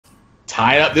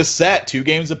Tying up this set, 2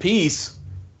 games apiece.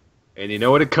 And you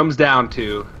know what it comes down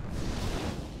to?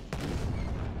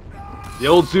 The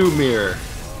old Zoo mirror.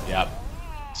 Yep.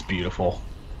 It's beautiful.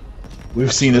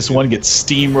 We've seen this one get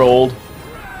steamrolled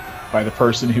by the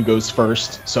person who goes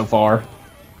first so far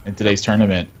in today's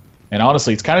tournament. And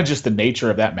honestly, it's kind of just the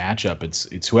nature of that matchup.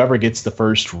 It's whoever gets the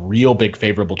first real big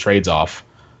favorable trades off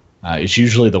is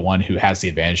usually the one who has the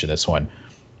advantage in this one.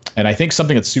 And I think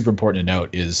something that's super important to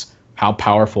note is how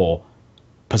powerful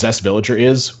Possessed Villager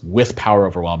is with Power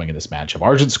Overwhelming in this matchup.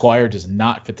 Argent Squire does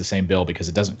not fit the same bill because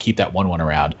it doesn't keep that 1-1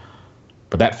 around.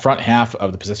 But that front half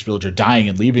of the Possessed Villager dying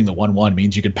and leaving the 1-1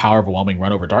 means you can Power Overwhelming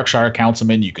run over Darkshire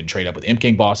Councilman, you can trade up with Imp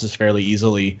King bosses fairly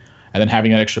easily, and then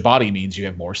having that extra body means you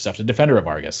have more stuff to Defender of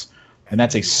Argus. And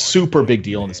that's a super big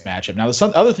deal in this matchup. Now,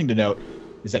 the other thing to note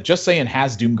is that Just Saiyan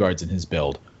has Doom Guards in his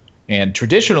build. And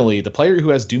traditionally, the player who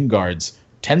has Doom Guards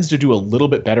tends to do a little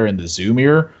bit better in the Zoo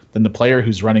mirror than the player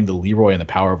who's running the Leroy and the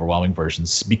Power Overwhelming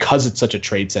versions because it's such a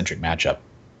trade-centric matchup.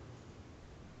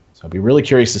 So I'll be really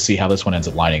curious to see how this one ends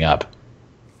up lining up.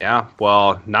 Yeah,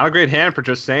 well, not a great hand for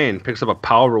Just Saying. Picks up a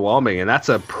Power Overwhelming, and that's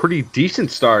a pretty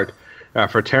decent start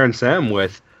for Terrence M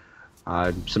with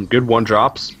some good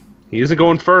 1-drops. He isn't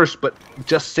going first, but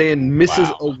Just Saying misses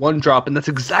a 1-drop, and that's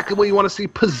exactly what you want to see.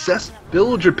 Possessed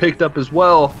Villager picked up as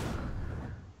well.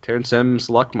 Terrence M's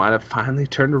luck might have finally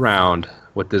turned around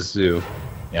with this Zoo.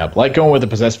 Yeah, like going with the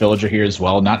Possessed Villager here as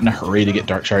well. Not in a hurry to get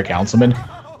Darkshire Councilman.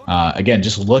 Again,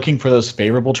 just looking for those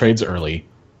favorable trades early,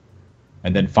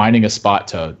 and then finding a spot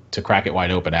to crack it wide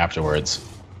open afterwards.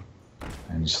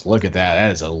 And just look at that.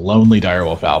 That is a lonely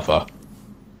Direwolf Alpha.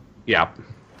 Yeah.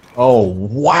 Oh,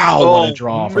 wow. What a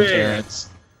draw from man. Terrence.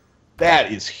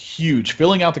 That is huge.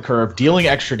 Filling out the curve, dealing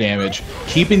extra damage,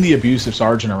 keeping the abusive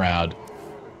Sergeant around,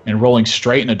 and rolling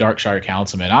straight into Darkshire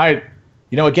Councilman.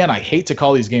 Again, I hate to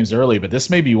call these games early, but this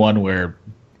may be one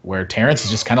where Terrence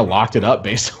has just kind of locked it up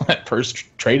based on that first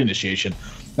trade initiation.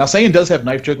 Now, Saiyan does have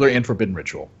Knife Juggler and Forbidden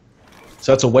Ritual.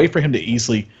 So that's a way for him to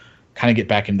easily kind of get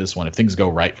back into this one if things go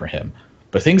right for him.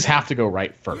 But things have to go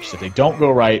right first. If they don't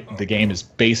go right, the game is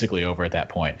basically over at that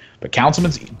point. But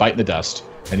Councilman's biting the dust,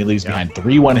 and he leaves behind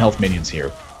 3 1-health minions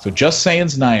here. So Just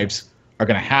Saiyan's knives are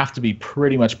going to have to be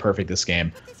pretty much perfect this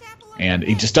game. And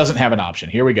he just doesn't have an option.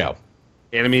 Here we go.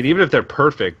 And I mean, even if they're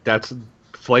perfect, that's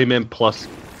Flame Imp plus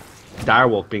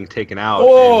Direwolf being taken out.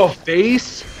 Oh! And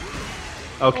face?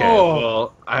 Okay,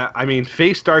 well, I mean,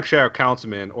 face Darkshire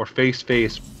Councilman or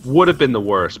face would have been the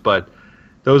worst, but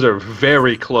those are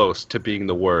very close to being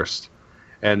the worst.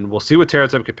 And we'll see what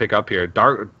Terrence M can pick up here.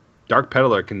 Dark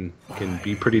Peddler can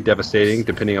be pretty devastating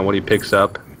depending on what he picks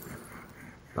up.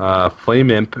 Flame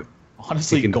Imp.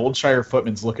 Honestly, Goldshire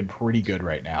Footman's looking pretty good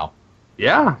right now.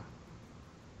 Yeah.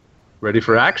 Ready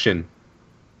for action.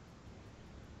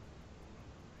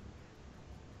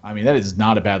 I mean, that is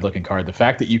not a bad-looking card. The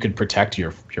fact that you can protect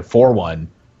your 4-1,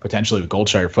 potentially with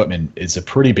Goldshire Footman, is a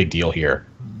pretty big deal here.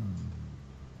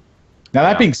 Now,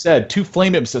 that being said, 2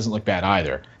 Flame Imps doesn't look bad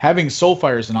either. Having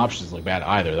Soulfire as an option doesn't look bad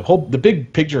either. The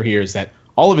big picture here is that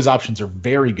all of his options are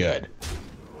very good.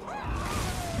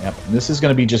 Yep, and this is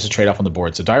going to be just a trade-off on the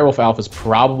board. So Direwolf Alpha is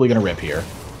probably going to rip here.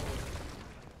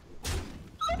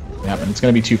 Yep, and it's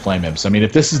going to be 2 Flame Imps. I mean,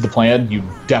 if this is the plan, you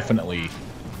definitely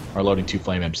are loading 2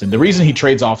 Flame Imps. And the reason he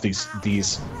trades off the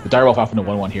Direwolf Alpha into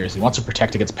 1-1 here is he wants to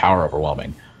protect against Power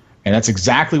Overwhelming. And that's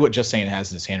exactly what Just Saiyan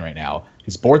has in his hand right now.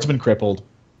 His board's been crippled,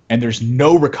 and there's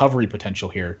no recovery potential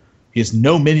here. He has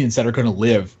no minions that are going to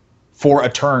live for a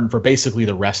turn for basically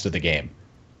the rest of the game.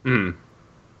 Hmm.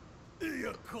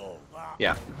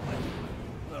 Yeah.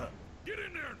 Get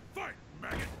in there and fight,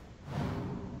 maggot.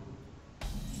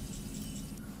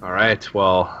 All right.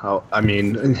 Well, I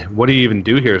mean, what do you even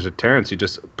do here as a Terrence? You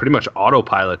just pretty much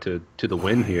autopilot to the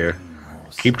win here.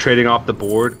 Keep trading off the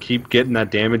board. Keep getting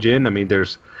that damage in. I mean,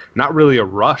 there's not really a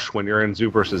rush when you're in Zoo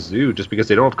versus Zoo just because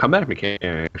they don't have comeback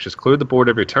mechanics. Just clear the board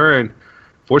every turn.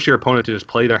 Force your opponent to just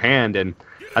play their hand. And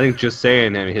I think Just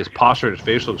Saying, I mean, his posture and his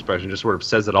facial expression just sort of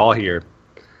says it all here.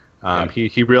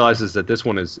 He realizes that this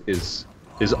one is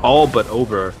all but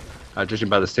over, judging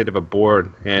by the state of a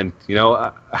board. And, you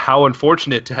know, how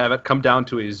unfortunate to have it come down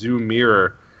to a Zoo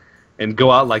mirror and go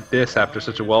out like this after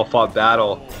such a well-fought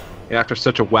battle and after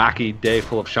such a wacky day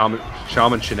full of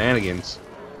shaman shenanigans.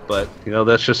 But, you know,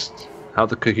 that's just how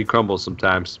the cookie crumbles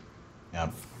sometimes. Yeah.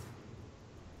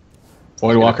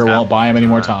 Voidwalker won't buy him any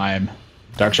more time.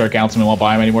 Darkshire Councilman won't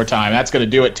buy him any more time. That's going to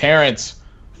do it. Terrence,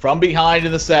 from behind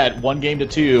in the set,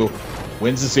 1-2,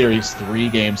 wins the series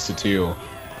 3-2.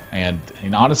 And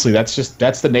honestly, that's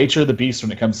the nature of the beast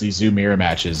when it comes to these Zoo mirror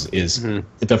matches. Is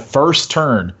the first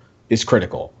turn is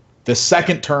critical. The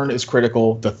second turn is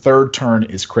critical. The third turn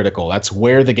is critical. That's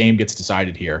where the game gets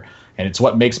decided here, and it's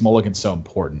what makes Mulligan so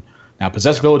important. Now,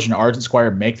 Possess Village and Ardent Squire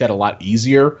make that a lot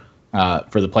easier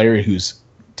for the player who's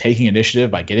taking initiative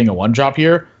by getting a 1-drop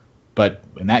here, but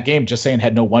in that game, Just Saying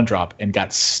had no 1-drop and got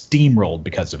steamrolled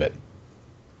because of it.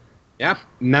 Yeah,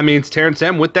 and that means Terrence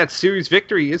M, with that series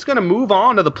victory, is going to move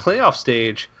on to the playoff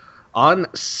stage on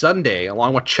Sunday,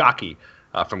 along with Chalky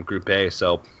from Group A.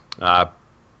 So,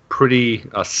 pretty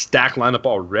stacked lineup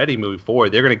already moving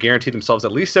forward. They're going to guarantee themselves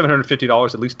at least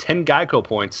 $750, at least 10 Geico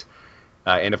points.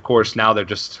 And, of course, now they're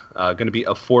just going to be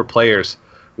of 4 players,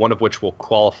 one of which will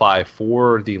qualify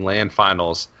for the LAN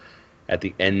finals at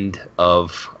the end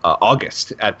of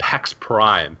August at PAX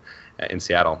Prime in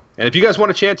Seattle. And if you guys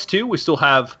want a chance, too, we still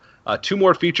have 2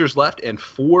 more features left and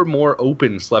 4 more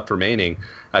opens left remaining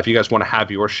if you guys want to have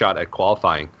your shot at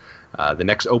qualifying. The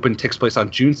next open takes place on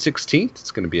June 16th.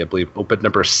 It's going to be, I believe, open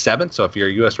number 7. So if you're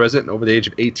a U.S. resident over the age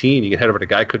of 18, you can head over to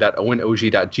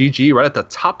geico.onog.gg. Right at the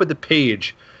top of the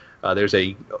page, there's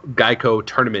a Geico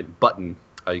tournament button.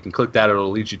 You can click that. It'll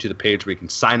lead you to the page where you can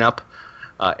sign up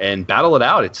and battle it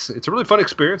out. It's a really fun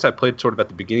experience. I played sort of at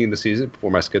the beginning of the season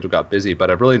before my schedule got busy,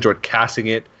 but I've really enjoyed casting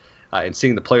it and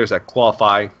seeing the players that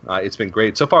qualify. It's been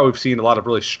great. So far, we've seen a lot of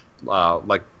really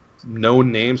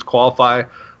known names qualify,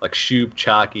 like Shoop,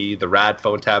 Chalky, the Rad,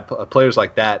 Phone Tab, players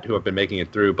like that who have been making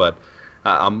it through. But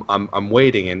I'm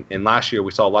waiting. And last year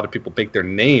we saw a lot of people make their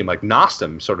name, like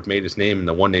Nostum sort of made his name in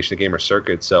the One Nation Gamer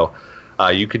circuit. So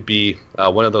you could be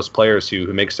one of those players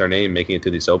who makes their name making it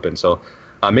to these Open. So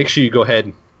make sure you go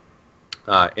ahead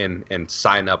and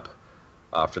sign up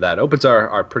for that. Opens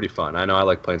are pretty fun. I know I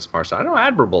like playing some Hearthstone. I know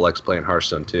Admirable likes playing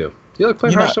Hearthstone too. Do you like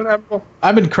playing Hearthstone, Admirable?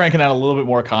 I've been cranking out a little bit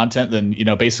more content than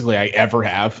basically I ever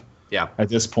have. Yeah. At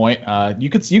this point, you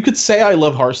could say I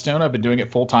love Hearthstone. I've been doing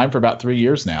it full time for about 3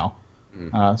 years now.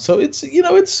 So it's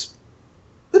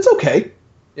okay.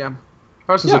 Yeah,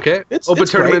 Hearthstone's okay. Open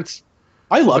tournaments.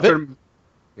 Great. I love it.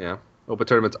 Yeah, open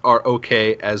tournaments are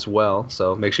okay as well.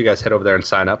 So make sure you guys head over there and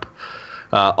sign up.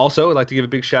 Also, I'd like to give a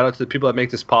big shout out to the people that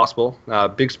make this possible.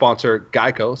 Big sponsor,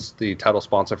 Geico's, the title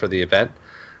sponsor for the event.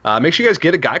 Make sure you guys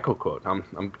get a Geico quote.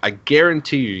 I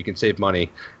guarantee you can save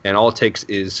money, and all it takes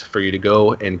is for you to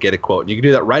go and get a quote. And you can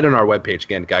do that right on our webpage,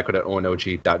 again,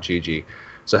 geico.onog.gg.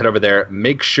 So head over there.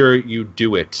 Make sure you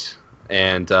do it.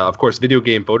 And, of course, Video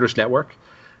Game Voters Network.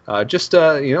 A bunch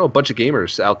of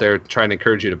gamers out there trying to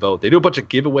encourage you to vote. They do a bunch of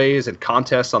giveaways and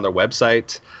contests on their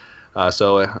website.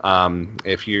 So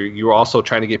if you're also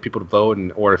trying to get people to vote,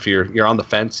 or if you're on the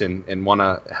fence and want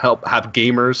to have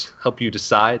gamers help you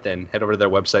decide, then head over to their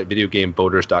website,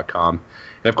 videogamevoters.com.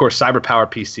 And, of course,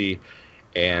 CyberPower PC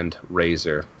and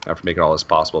Razer for making all this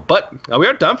possible. But we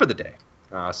are done for the day.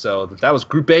 So that was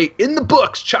Group A in the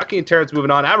books. Chalky and Terrence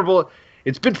moving on. Admirable,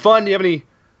 it's been fun. Do you have any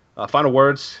final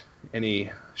words,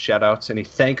 any shout-outs, any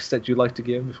thanks that you'd like to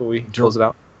give before we close it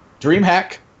out?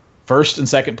 DreamHack, first and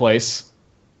second place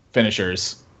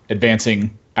finishers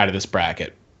advancing out of this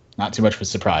bracket. Not too much of a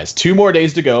surprise. 2 more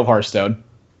days to go of Hearthstone.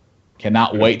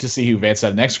 Cannot wait to see who advances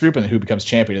out of the next group and who becomes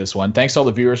champion of this one. Thanks to all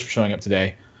the viewers for showing up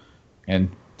today. And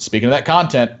speaking of that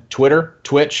content, Twitter,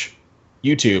 Twitch,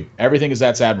 YouTube, everything is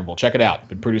That's Admirable. Check it out.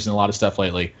 Been producing a lot of stuff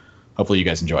lately. Hopefully you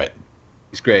guys enjoy it.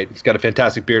 He's great. He's got a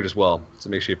fantastic beard as well, so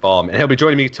make sure you follow him. And he'll be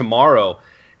joining me tomorrow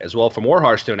as well for more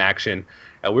Hearthstone action.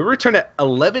 We return at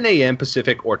 11 a.m.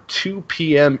 Pacific or 2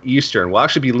 p.m. Eastern. We'll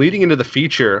actually be leading into the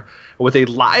feature with a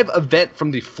live event from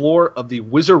the floor of the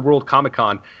Wizard World Comic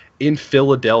Con in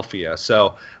Philadelphia.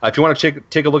 So if you want to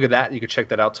take a look at that, you can check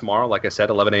that out tomorrow. Like I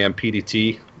said, 11 a.m.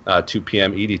 PDT, 2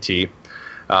 p.m. EDT.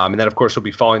 And then, of course, we'll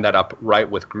be following that up right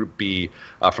with Group B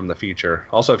from the feature.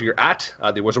 Also, if you're at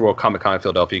the Wizard World Comic Con in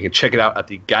Philadelphia, you can check it out at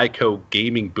the Geico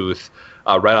Gaming booth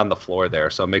right on the floor there.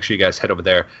 So make sure you guys head over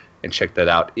there and check that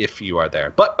out if you are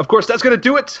there. But, of course, that's going to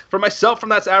do it for myself from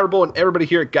That's Admirable and everybody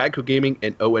here at Geico Gaming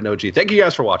and ONOG. Thank you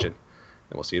guys for watching,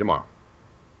 and we'll see you tomorrow.